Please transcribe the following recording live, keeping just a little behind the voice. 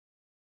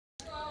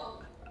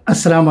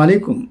Assalamu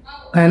alaikum.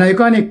 An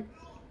iconic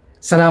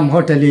Salam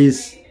hotel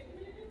is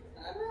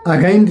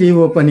again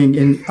reopening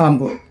in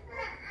Hamburg.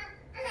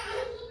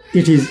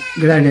 It is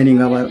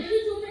gladdening our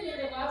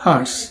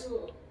hearts.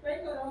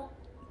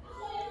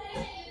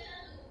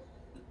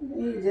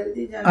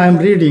 I am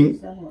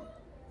reading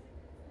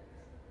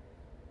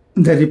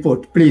the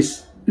report.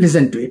 Please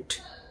listen to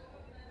it.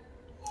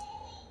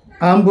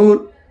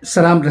 Hamburg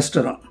Salam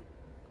Restaurant.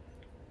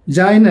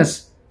 Join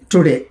us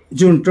today,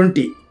 June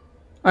 20,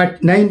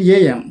 at 9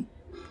 a.m.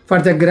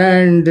 for the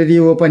grand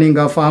reopening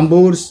of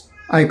Hamburg's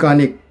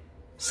iconic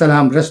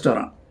Salam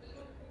Restaurant.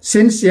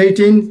 Since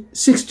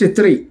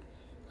 1863,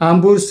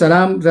 Hamburg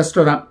Salam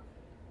Restaurant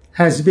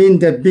has been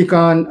the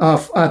beacon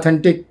of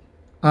authentic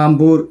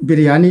Hamburg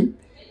biryani,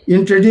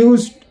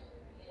 introduced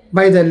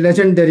by the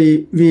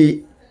legendary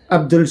V.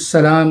 Abdul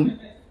Salam,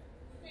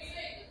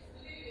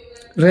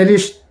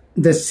 relished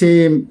the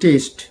same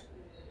taste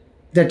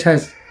that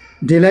has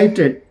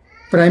delighted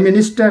Prime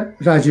Minister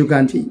Rajiv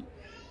Gandhi,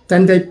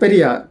 Tandai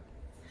Periyar,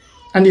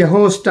 and a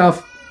host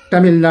of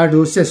Tamil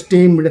Nadu's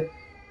esteemed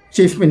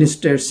chief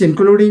ministers,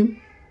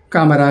 including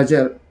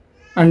Kamarajar,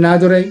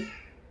 Annadurai,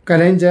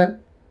 Kalaignar,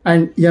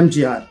 and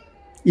MGR.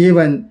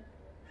 Even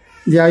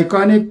the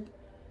iconic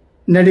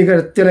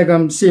Nadigar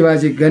Tilagam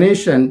Shivaji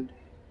Ganeshan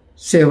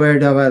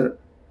savored our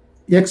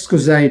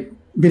exquisite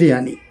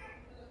biryani.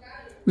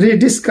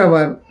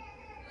 Rediscover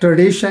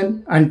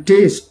tradition and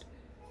taste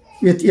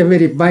with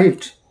every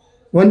bite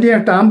only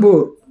at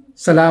Hamburg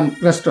Salam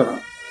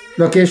Restaurant.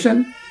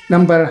 Location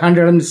number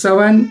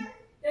 107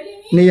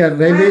 near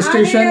railway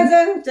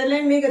station,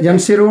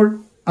 MC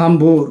Road,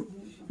 Hamburg.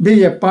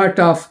 Be a part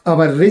of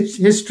our rich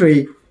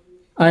history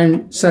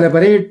and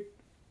celebrate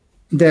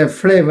the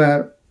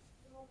flavor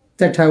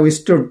that have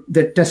stood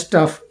the test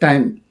of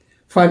time.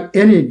 For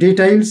any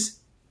details,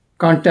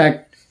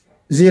 contact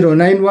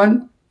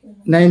 091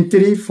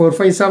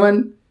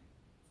 93457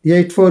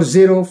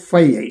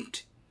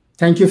 84058.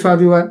 Thank you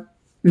for your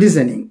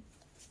listening.